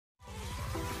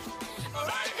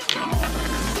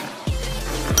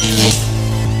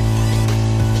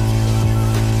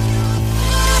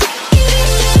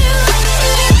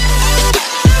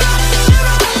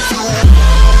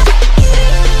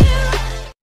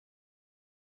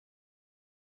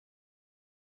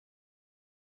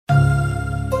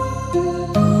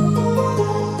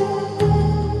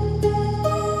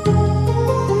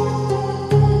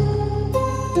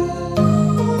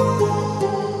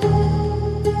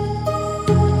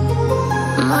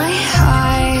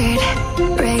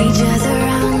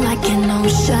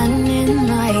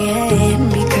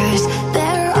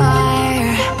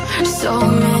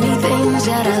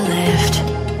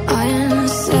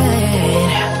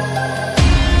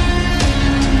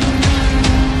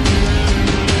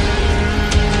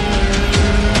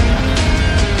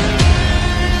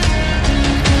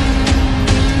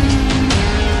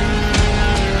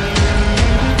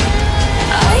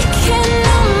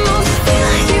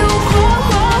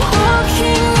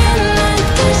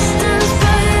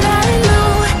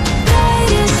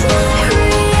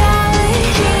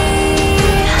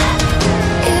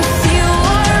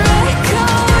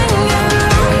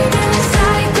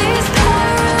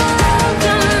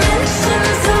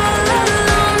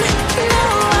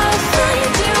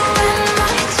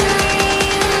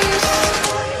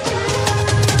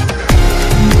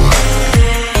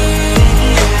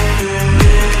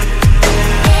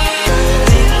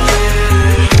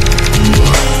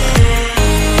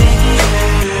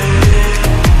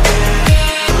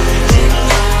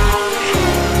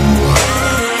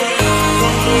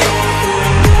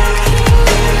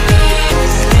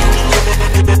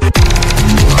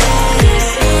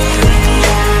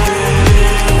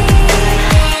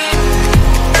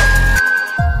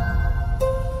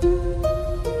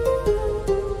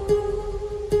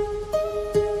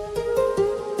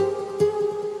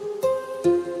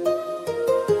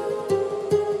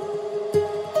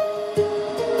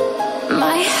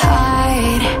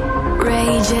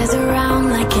rages around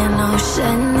like an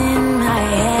ocean in my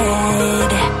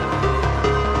head.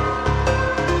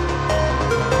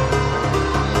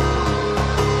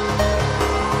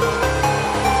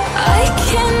 I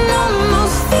can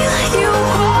almost feel you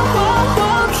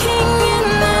walking in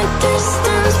the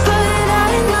distance, but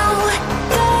I know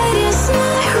that it's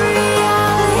not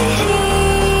reality.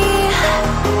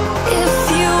 If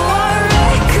you are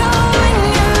echoing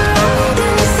around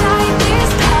inside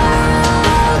these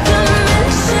parallel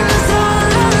dimensions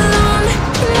all alone,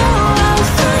 know I'll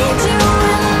find you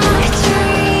in my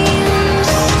dreams.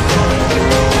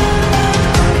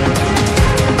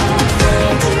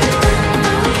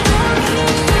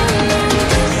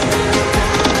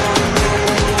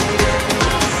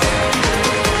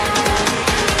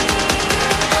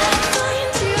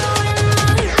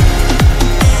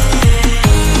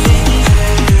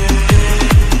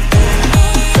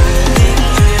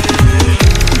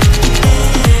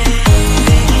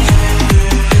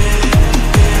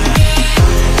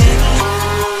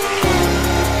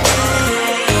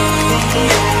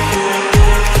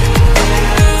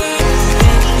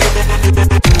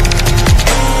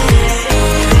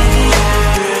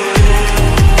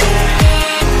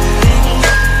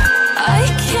 I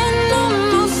can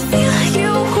almost feel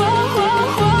you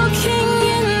walking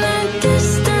in the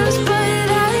distance, but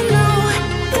I know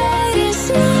that it's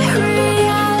not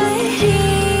reality.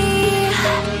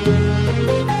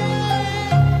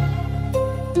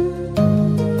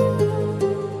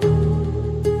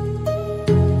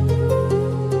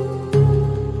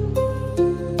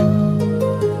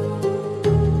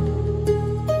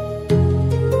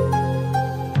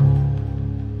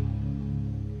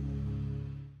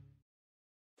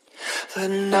 The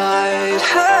night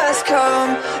has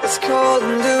come, it's cold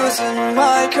and losing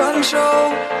my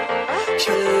control.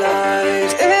 Your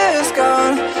light is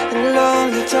gone, and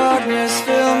lonely darkness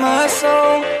fill my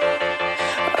soul.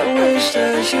 I wish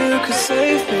that you could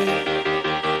save me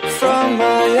from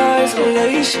my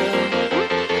isolation.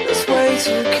 It's way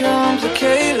too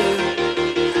complicated.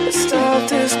 Let's stop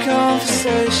this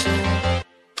conversation.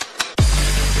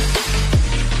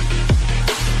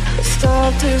 Let's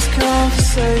stop this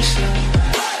conversation.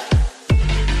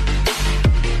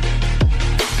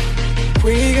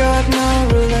 We got no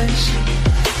relation.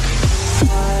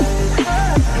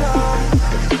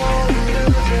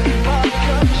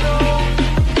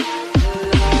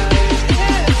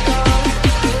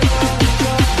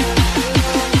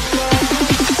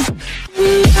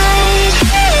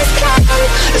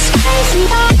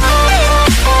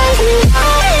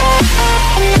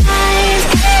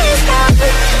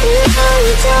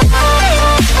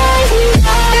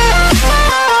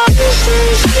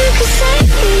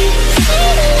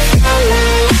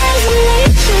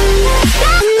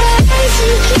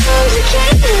 You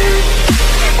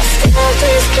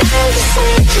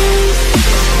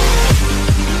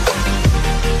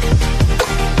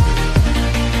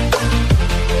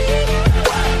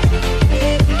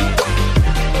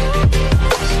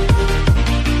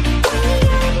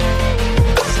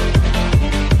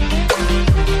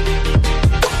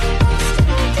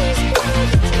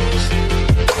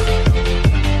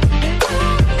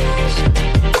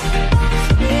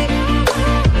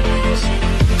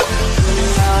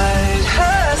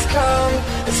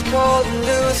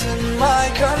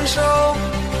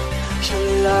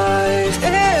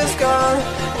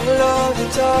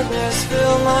darkness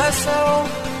fill my soul.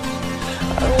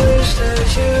 I wish that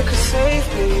you could save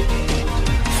me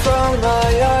from my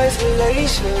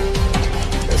isolation.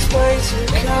 It's way too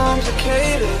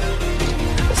complicated.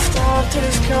 Let's start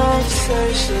this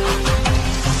conversation.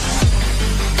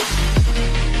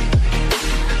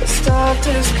 Let's start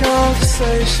this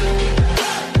conversation.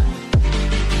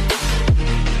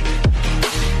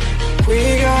 We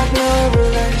got no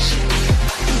relation.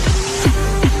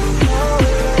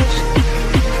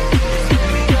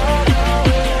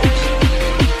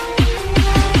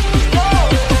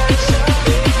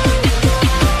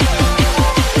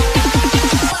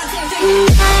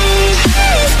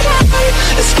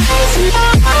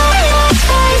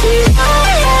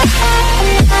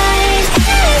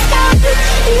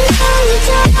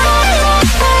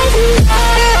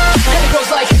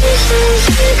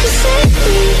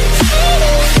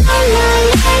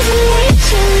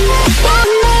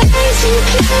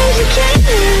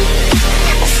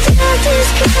 Start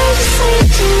this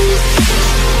conversation.